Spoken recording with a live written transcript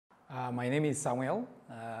My name is Samuel.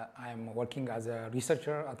 I'm working as a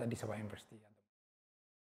researcher at Addis Ababa University.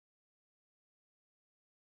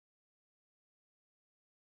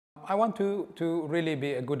 I want to really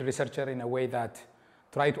be a good researcher in a way that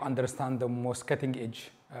try to understand the most cutting-edge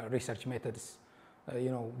research methods,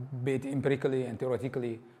 be it empirically and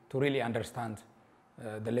theoretically, to really understand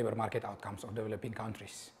the labor market outcomes of developing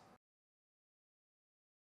countries.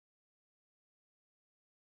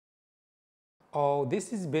 Oh,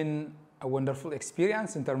 this has been a wonderful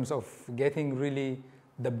experience in terms of getting really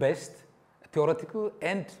the best theoretical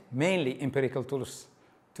and mainly empirical tools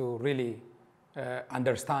to really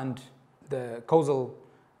understand the causal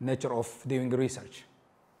nature of doing research.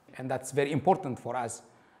 And that's very important for us,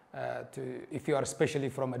 if you are especially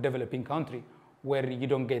from a developing country where you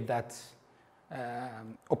don't get that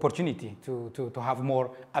opportunity to have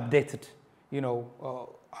more updated,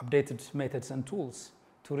 updated methods and tools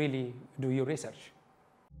to really do your research.